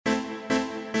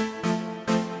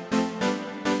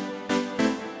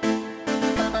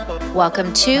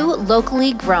Welcome to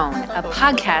Locally Grown, a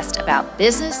podcast about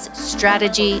business,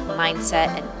 strategy, mindset,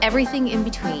 and everything in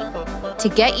between to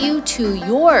get you to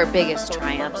your biggest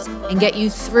triumphs and get you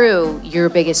through your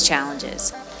biggest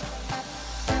challenges.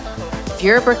 If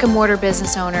you're a brick and mortar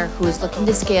business owner who is looking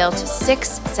to scale to 6,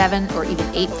 7, or even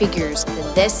 8 figures,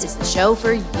 then this is the show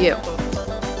for you.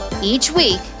 Each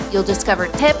week, you'll discover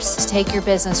tips to take your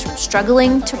business from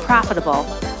struggling to profitable,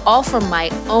 all from my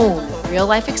own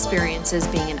real-life experiences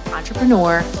being an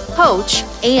entrepreneur, coach,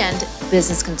 and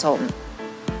business consultant.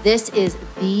 This is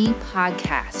the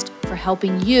podcast for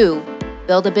helping you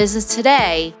build a business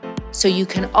today so you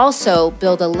can also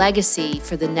build a legacy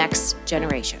for the next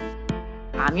generation.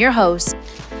 I'm your host,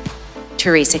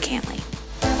 Teresa Cantley.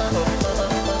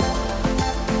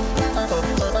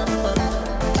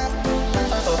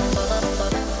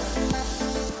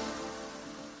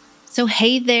 So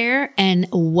hey there, and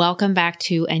welcome back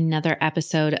to another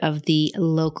episode of the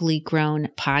Locally Grown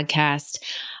podcast.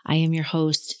 I am your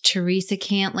host, Teresa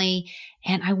Cantley,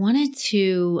 and I wanted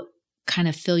to kind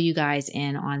of fill you guys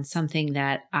in on something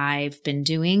that I've been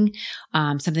doing,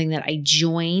 something that I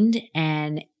joined,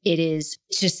 and it's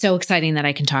just so exciting that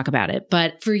I can talk about it.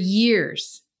 But for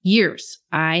years,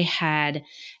 I had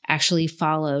actually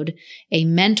followed a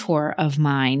mentor of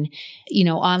mine,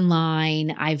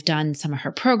 online. I've done some of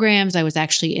her programs. I was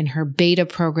actually in her beta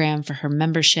program for her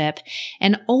membership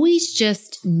and always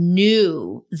just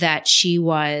knew that she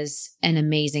was an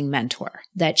amazing mentor,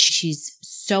 that she's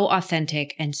so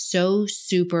authentic and so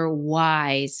super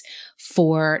wise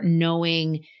for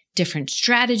knowing different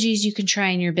strategies you can try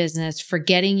in your business, for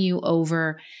getting you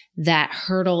over that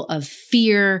hurdle of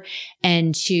fear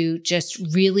and to just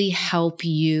really help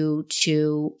you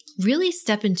to really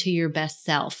step into your best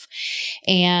self.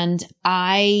 And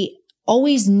I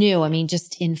always knew,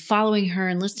 just in following her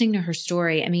and listening to her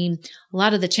story, a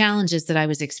lot of the challenges that I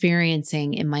was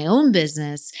experiencing in my own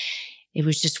business, it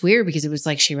was just weird because it was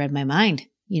like she read my mind.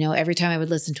 Every time I would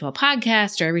listen to a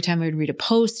podcast or every time I would read a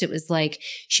post, it was like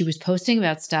she was posting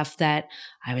about stuff that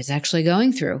I was actually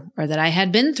going through or that I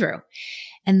had been through.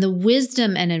 And the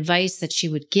wisdom and advice that she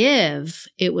would give,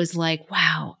 it was like,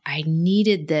 wow, I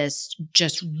needed this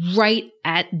just right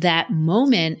at that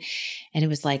moment. And it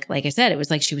was like I said, it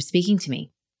was like she was speaking to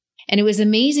me. And it was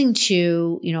amazing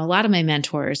to, a lot of my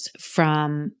mentors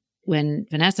from when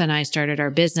Vanessa and I started our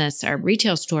business, our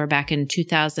retail store back in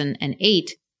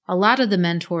 2008, a lot of the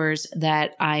mentors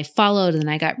that I followed and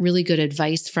I got really good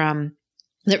advice from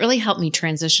that really helped me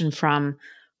transition from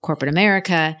corporate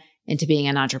America into being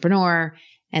an entrepreneur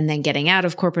and then getting out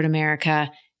of corporate America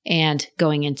and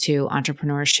going into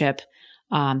entrepreneurship,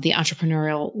 the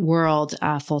entrepreneurial world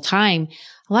full time.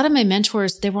 A lot of my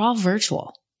mentors, they were all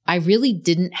virtual. I really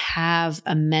didn't have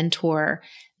a mentor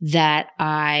that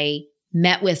I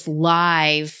met with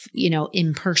live,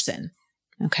 in person.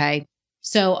 Okay.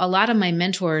 So a lot of my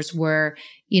mentors were,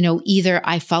 either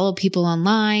I followed people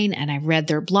online and I read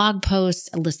their blog posts,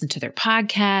 I listened to their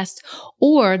podcasts,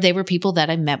 or they were people that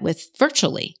I met with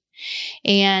virtually.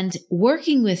 And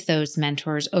working with those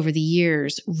mentors over the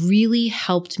years really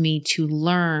helped me to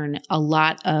learn a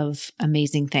lot of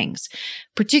amazing things,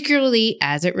 particularly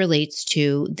as it relates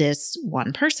to this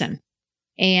one person.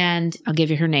 And I'll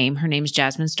give you her name. Her name's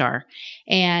Jasmine Starr.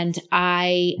 And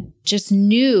I just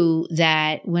knew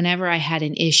that whenever I had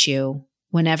an issue,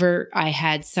 whenever I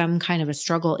had some kind of a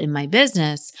struggle in my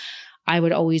business, I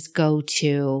would always go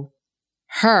to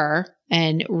her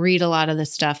and read a lot of the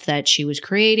stuff that she was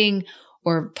creating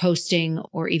or posting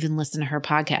or even listen to her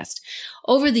podcast.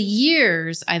 Over the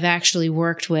years, I've actually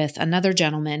worked with another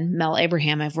gentleman, Mel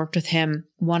Abraham. I've worked with him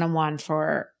one-on-one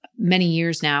for many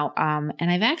years now. And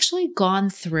I've actually gone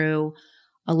through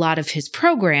a lot of his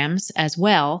programs as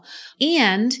well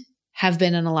and have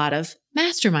been in a lot of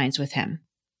masterminds with him.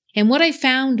 And what I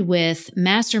found with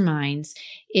masterminds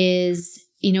is,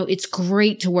 it's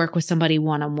great to work with somebody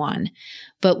one-on-one,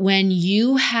 but when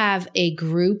you have a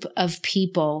group of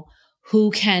people who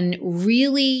can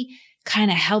really kind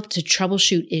of help to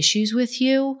troubleshoot issues with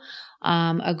you,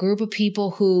 a group of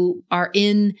people who are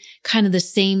in kind of the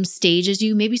same stage as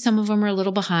you, maybe some of them are a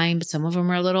little behind, but some of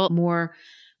them are a little more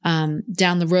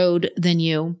down the road than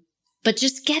you. But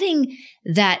just getting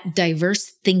that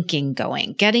diverse thinking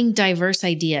going, getting diverse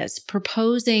ideas,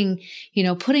 proposing,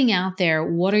 putting out there,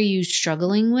 what are you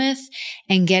struggling with,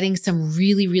 and getting some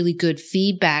really, really good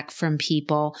feedback from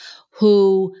people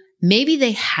who maybe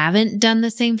they haven't done the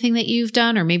same thing that you've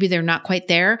done, or maybe they're not quite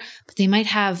there, but they might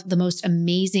have the most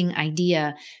amazing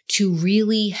idea to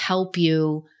really help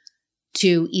you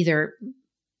to either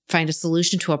find a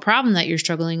solution to a problem that you're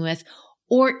struggling with,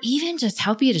 or even just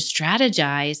help you to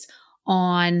strategize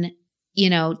on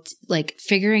like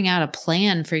figuring out a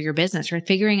plan for your business, or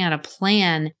figuring out a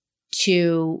plan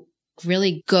to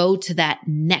really go to that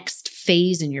next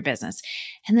phase in your business.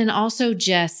 And then also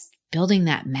just building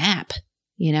that map,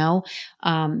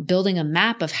 building a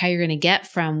map of how you're going to get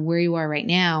from where you are right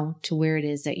now to where it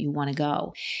is that you want to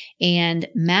go. And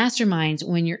masterminds,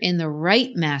 when you're in the right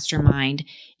mastermind,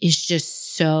 is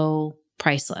just so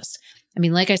priceless. I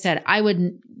mean, like I said, I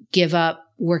wouldn't give up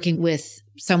working with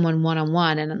someone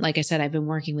one-on-one. And like I said, I've been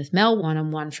working with Mel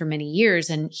one-on-one for many years,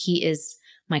 and he is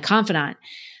my confidant.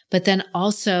 But then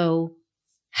also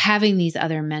having these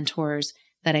other mentors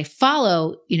that I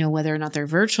follow, whether or not they're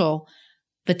virtual,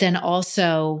 but then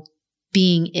also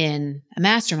being in a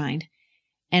mastermind.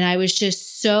 And I was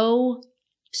just so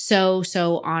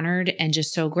honored and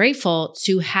just so grateful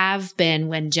to have been,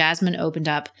 when Jasmine opened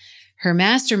up her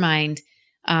mastermind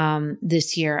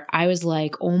this year, I was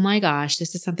like, oh my gosh,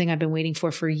 this is something I've been waiting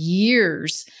for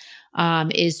years,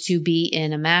 is to be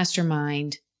in a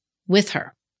mastermind with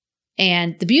her.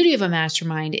 And the beauty of a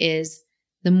mastermind is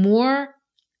the more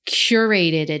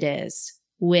curated it is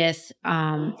with,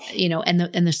 and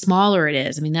the smaller it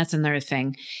is. I mean, that's another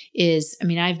thing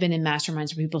I've been in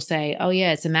masterminds where people say, oh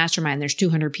yeah, it's a mastermind. There's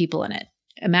 200 people in it.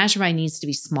 A mastermind needs to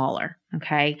be smaller.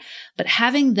 Okay. But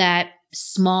having that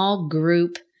small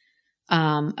group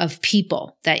of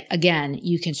people that, again,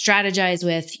 you can strategize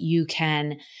with, you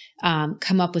can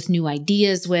come up with new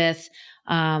ideas with.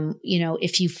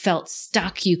 If you felt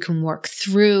stuck, you can work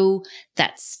through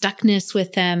that stuckness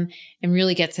with them and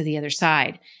really get to the other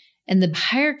side. And the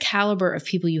higher caliber of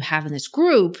people you have in this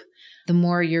group, the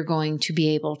more you're going to be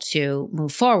able to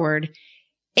move forward.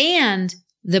 And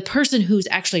the person who's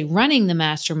actually running the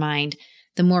mastermind,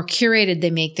 the more curated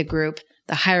they make the group,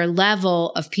 the higher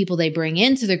level of people they bring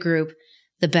into the group,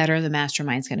 the better the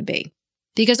mastermind's going to be.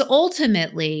 Because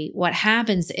ultimately what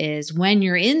happens is when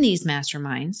you're in these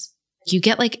masterminds, you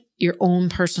get like your own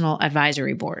personal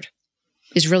advisory board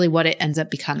is really what it ends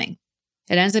up becoming.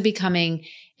 It ends up becoming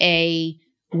a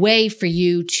way for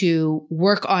you to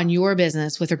work on your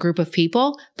business with a group of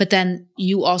people, but then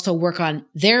you also work on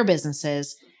their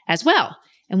businesses as well.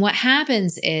 And what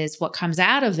happens is, what comes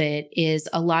out of it is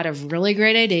a lot of really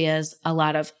great ideas, a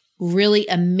lot of really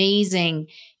amazing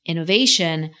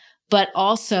innovation, but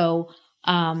also,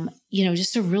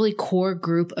 just a really core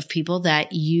group of people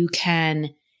that you can,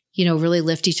 really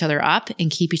lift each other up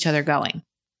and keep each other going.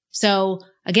 So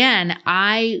again,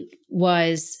 I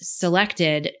was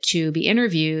selected to be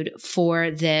interviewed for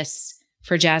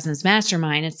Jasmine's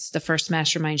mastermind. It's the first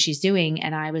mastermind she's doing.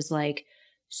 And I was like,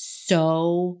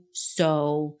 so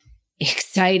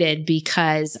excited,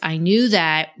 because I knew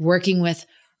that working with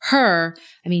her,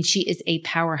 she is a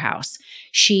powerhouse.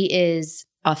 She is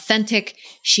authentic.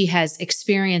 She has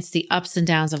experienced the ups and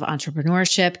downs of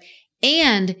entrepreneurship,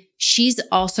 and she's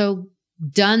also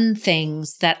done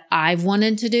things that I've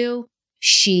wanted to do.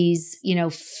 She's,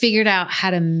 figured out how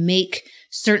to make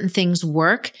certain things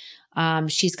work.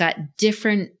 She's got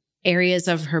different areas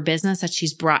of her business that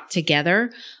she's brought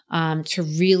together to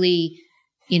really,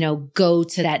 go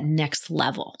to that next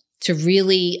level, to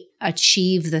really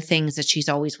achieve the things that she's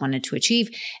always wanted to achieve.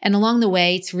 And along the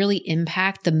way, to really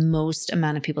impact the most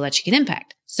amount of people that she can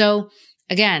impact. So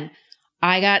again,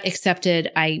 I got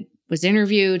accepted. I was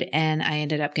interviewed and I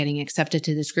ended up getting accepted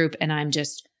to this group. And I'm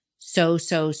just so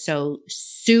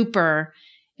super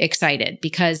excited,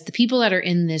 because the people that are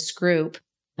in this group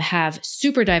have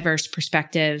super diverse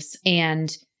perspectives,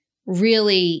 and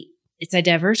really it's a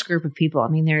diverse group of people.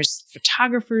 There's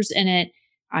photographers in it.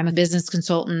 I'm a business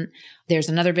consultant. There's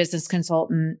another business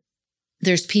consultant.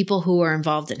 There's people who are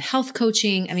involved in health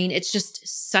coaching. It's just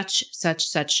such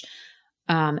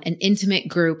an intimate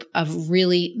group of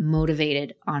really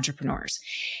motivated entrepreneurs.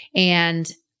 And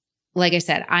like I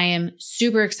said, I am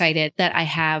super excited that I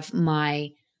have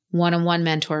my one-on-one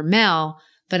mentor, Mel,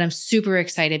 but I'm super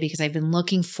excited because I've been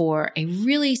looking for a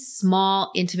really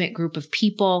small, intimate group of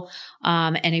people,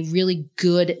 and a really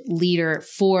good leader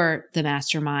for the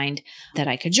mastermind that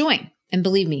I could join. And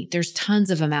believe me, there's tons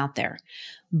of them out there.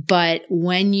 But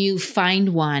when you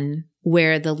find one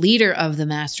where the leader of the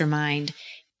mastermind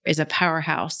is a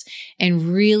powerhouse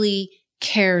and really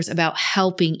cares about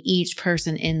helping each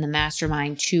person in the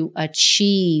mastermind to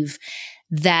achieve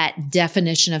that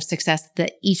definition of success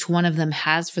that each one of them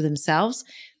has for themselves,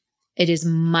 it is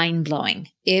mind-blowing.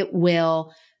 It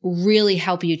will really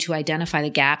help you to identify the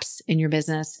gaps in your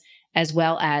business, as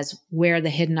well as where the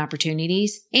hidden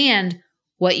opportunities and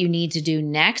what you need to do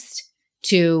next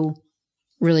to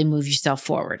really move yourself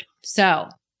forward. So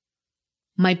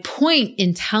my point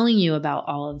in telling you about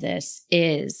all of this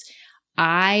is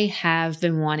I have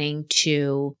been wanting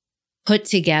to put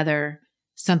together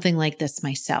something like this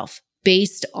myself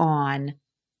based on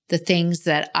the things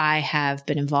that I have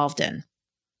been involved in.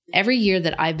 Every year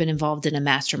that I've been involved in a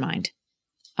mastermind,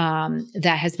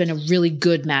 that has been a really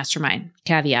good mastermind,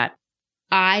 caveat,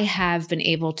 I have been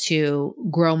able to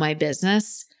grow my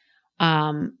business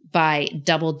by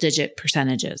double-digit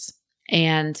percentages.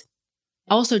 And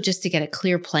also just to get a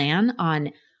clear plan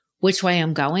on which way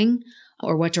I'm going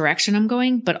or what direction I'm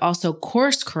going, but also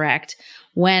course correct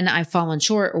when I've fallen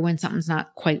short or when something's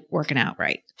not quite working out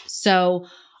right. So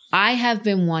I have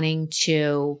been wanting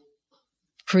to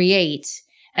create,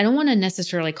 I don't want to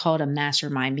necessarily call it a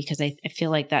mastermind because I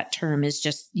feel like that term is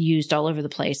just used all over the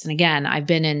place. And again, I've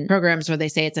been in programs where they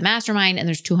say it's a mastermind and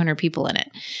there's 200 people in it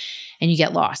and you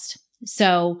get lost.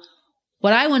 So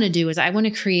what I want to do is I want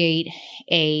to create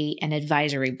an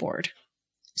advisory board.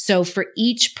 So for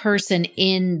each person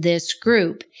in this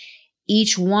group,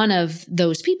 each one of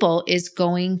those people is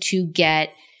going to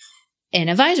get an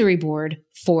advisory board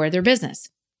for their business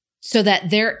so that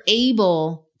they're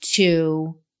able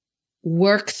to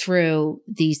work through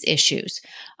these issues.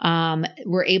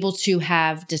 We're able to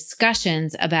have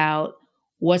discussions about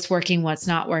what's working, what's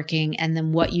not working, and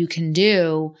then what you can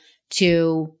do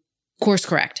to course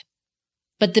correct.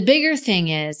 But the bigger thing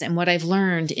is, and what I've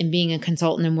learned in being a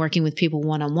consultant and working with people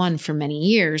one-on-one for many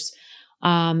years,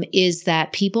 is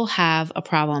that people have a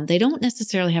problem. They don't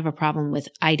necessarily have a problem with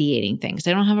ideating things.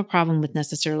 They don't have a problem with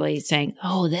necessarily saying,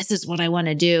 oh, this is what I want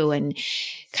to do, and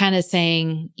kind of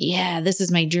saying, yeah, this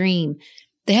is my dream.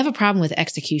 They have a problem with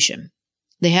execution.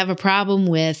 They have a problem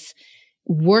with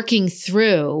working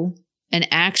through and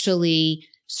actually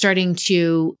starting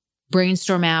to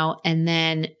brainstorm out and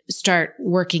then start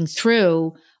working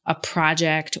through a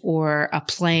project or a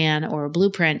plan or a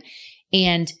blueprint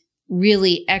and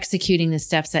really executing the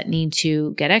steps that need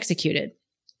to get executed.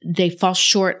 They fall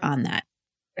short on that.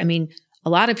 I mean, a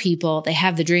lot of people, they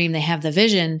have the dream, they have the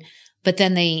vision, but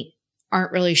then they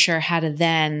aren't really sure how to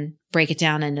then break it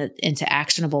down into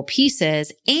actionable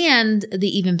pieces. And the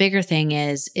even bigger thing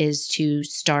is to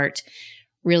start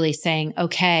really saying,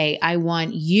 okay, I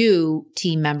want you,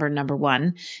 team member number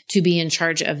 1, to be in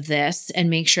charge of this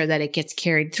and make sure that it gets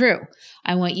carried through.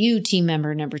 I want you, team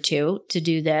member number 2, to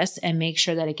do this and make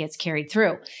sure that it gets carried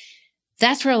through.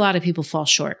 That's where a lot of people fall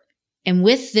short. And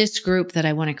with this group that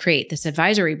I want to create, this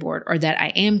advisory board, or that I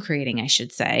am creating, I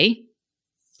should say,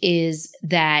 is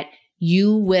that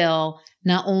you will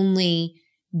not only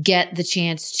get the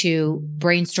chance to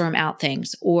brainstorm out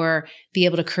things or be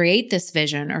able to create this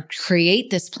vision or create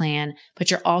this plan,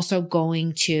 but you're also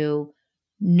going to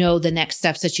know the next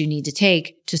steps that you need to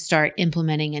take to start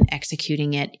implementing and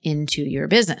executing it into your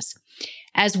business,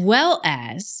 as well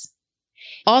as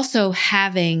also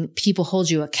having people hold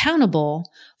you accountable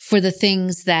for the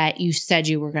things that you said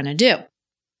you were going to do.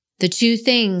 The two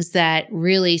things that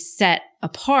really set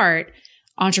apart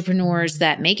entrepreneurs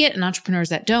that make it and entrepreneurs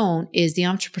that don't is the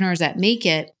entrepreneurs that make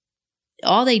it,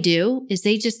 all they do is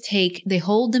they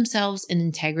hold themselves in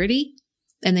integrity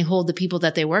and they hold the people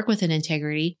that they work with in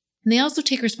integrity. And they also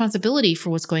take responsibility for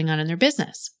what's going on in their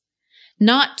business.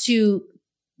 Not to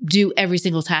do every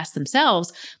single task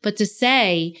themselves, but to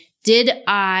say, did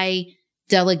I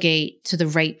delegate to the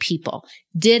right people?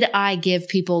 Did I give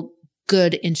people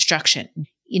good instruction?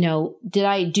 Did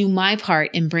I do my part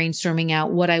in brainstorming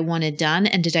out what I wanted done?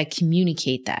 And did I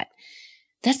communicate that?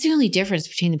 That's the only difference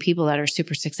between the people that are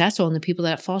super successful and the people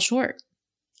that fall short,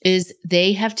 is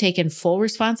they have taken full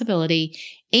responsibility,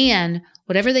 and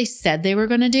whatever they said they were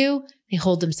going to do, they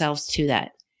hold themselves to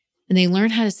that. And they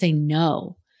learn how to say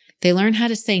no. They learn how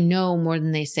to say no more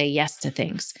than they say yes to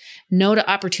things. No to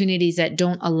opportunities that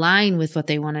don't align with what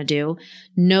they want to do.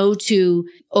 No to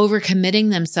overcommitting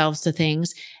themselves to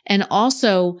things. And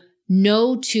also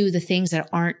no to the things that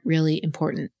aren't really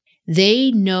important. They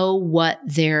know what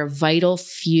their vital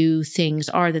few things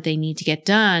are that they need to get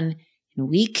done in a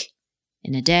week,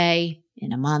 in a day,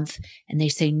 in a month, and they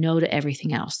say no to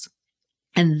everything else.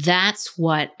 And that's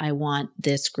what I want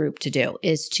this group to do,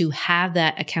 is to have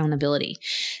that accountability,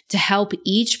 to help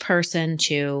each person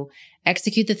to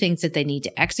execute the things that they need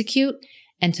to execute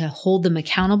and to hold them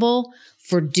accountable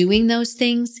for doing those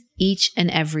things each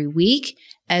and every week,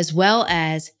 as well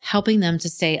as helping them to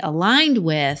stay aligned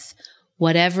with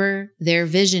whatever their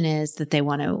vision is that they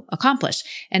want to accomplish,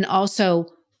 and also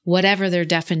whatever their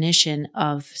definition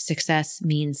of success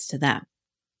means to them.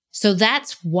 So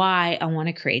that's why I want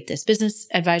to create this business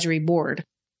advisory board.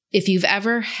 If you've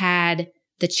ever had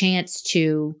the chance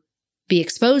to be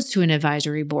exposed to an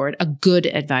advisory board, a good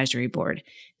advisory board,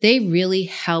 they really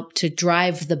help to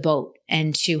drive the boat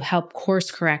and to help course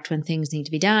correct when things need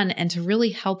to be done and to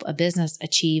really help a business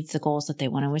achieve the goals that they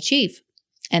want to achieve.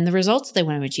 and the results that they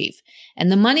want to achieve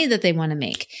and the money that they want to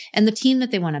make and the team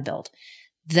that they want to build.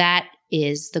 That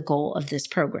is the goal of this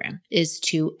program, is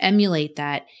to emulate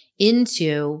that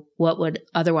into what would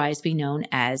otherwise be known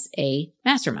as a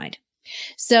mastermind.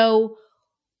 So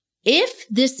if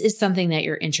this is something that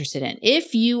you're interested in,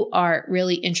 if you are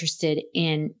really interested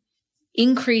in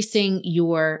increasing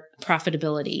your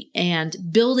profitability and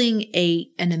building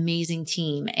an amazing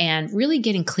team and really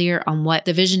getting clear on what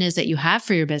the vision is that you have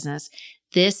for your business,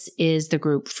 this is the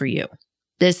group for you.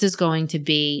 This is going to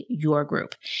be your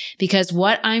group, because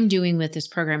what I'm doing with this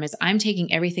program is I'm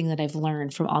taking everything that I've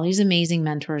learned from all these amazing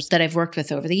mentors that I've worked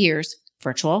with over the years,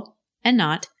 virtual and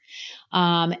not,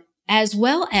 as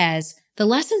well as the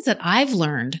lessons that I've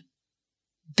learned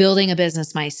building a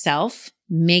business myself,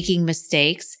 making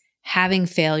mistakes, having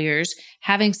failures,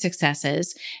 having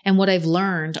successes, and what I've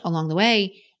learned along the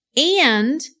way,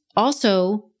 and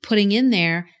also putting in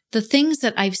there the things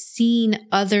that I've seen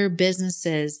other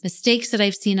businesses, mistakes that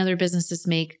I've seen other businesses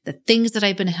make, the things that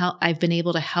I've been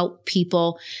able to help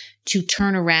people to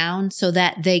turn around so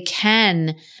that they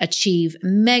can achieve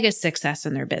mega success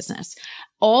in their business.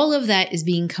 All of that is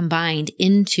being combined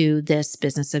into this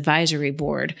business advisory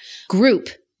board group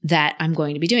that I'm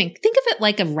going to be doing. Think of it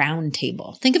like a round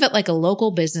table. Think of it like a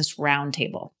local business round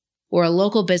table or a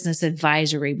local business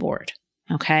advisory board.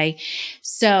 Okay.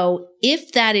 So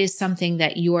if that is something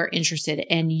that you are interested in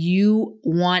and you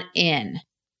want in,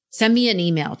 send me an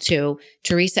email to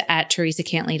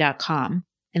Teresa@teresacantley.com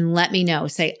and let me know.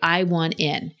 Say, I want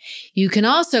in. You can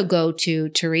also go to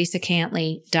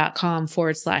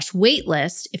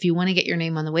teresacantley.com/waitlist if you want to get your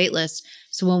name on the wait list.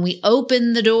 So when we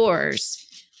open the doors,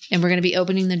 and we're going to be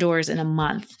opening the doors in a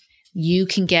month, you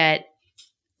can get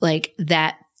like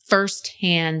that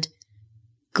firsthand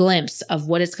glimpse of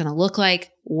what it's going to look like,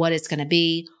 what it's going to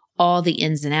be, all the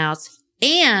ins and outs,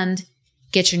 and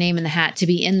get your name in the hat to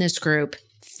be in this group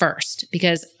first,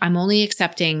 because I'm only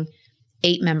accepting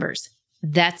 8 members.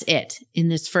 That's it. In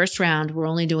this first round, we're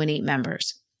only doing 8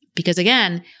 members because,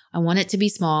 again, I want it to be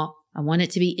small. I want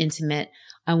it to be intimate.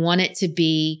 I want it to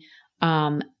be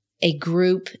a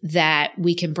group that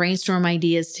we can brainstorm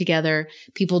ideas together.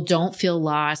 People don't feel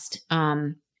lost.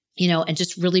 And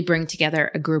just really bring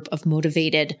together a group of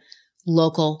motivated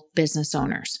local business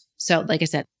owners. So like I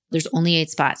said, there's only 8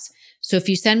 spots. So if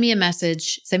you send me a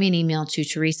message, send me an email to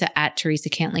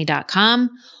Teresa@teresacantley.com,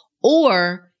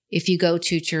 or if you go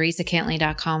to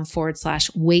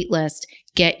teresacantley.com/waitlist,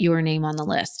 get your name on the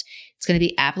list. It's going to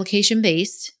be application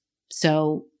based.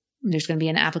 So there's going to be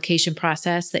an application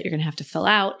process that you're going to have to fill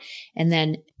out. And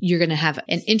then you're going to have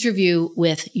an interview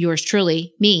with yours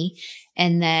truly, me.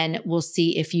 And then we'll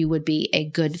see if you would be a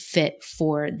good fit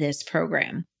for this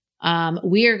program.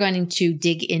 We are going to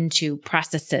dig into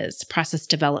processes, process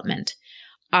development,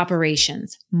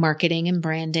 operations, marketing and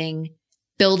branding,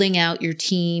 building out your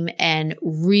team, and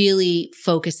really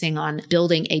focusing on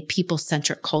building a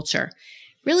people-centric culture.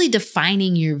 Really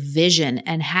defining your vision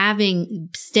and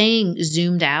staying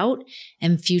zoomed out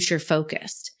and future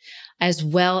focused, as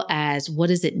well as what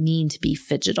does it mean to be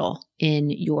phygital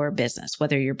in your business,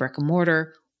 whether you're brick and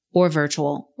mortar or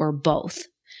virtual or both.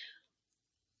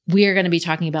 We are going to be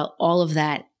talking about all of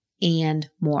that and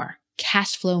more.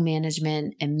 Cash flow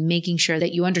management and making sure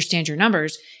that you understand your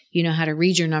numbers. You know how to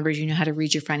read your numbers. You know how to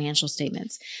read your financial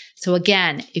statements. So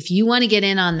again, if you want to get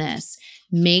in on this,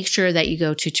 make sure that you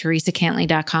go to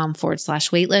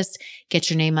teresacantley.com/waitlist, get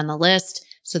your name on the list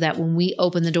so that when we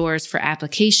open the doors for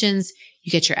applications,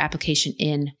 you get your application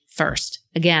in first.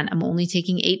 Again, I'm only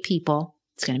taking 8 people.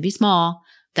 It's going to be small.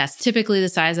 That's typically the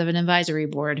size of an advisory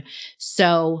board.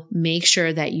 So make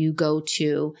sure that you go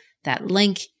to that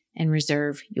link and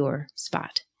reserve your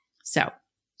spot. So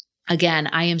again,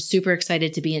 I am super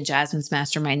excited to be in Jasmine's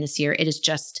mastermind this year. It is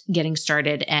just getting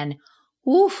started and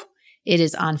it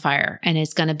is on fire and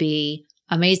it's going to be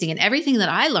amazing. And everything that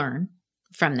I learn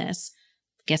from this,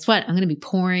 guess what? I'm going to be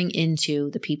pouring into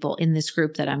the people in this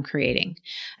group that I'm creating,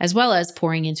 as well as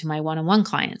pouring into my one-on-one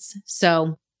clients.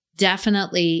 So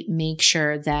definitely make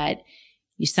sure that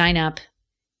you sign up,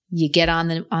 you get on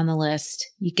the list,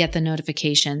 you get the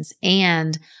notifications,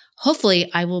 and hopefully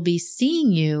I will be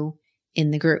seeing you in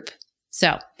the group.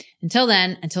 So until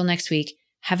then, until next week,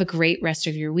 have a great rest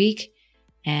of your week.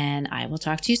 And I will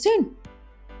talk to you soon.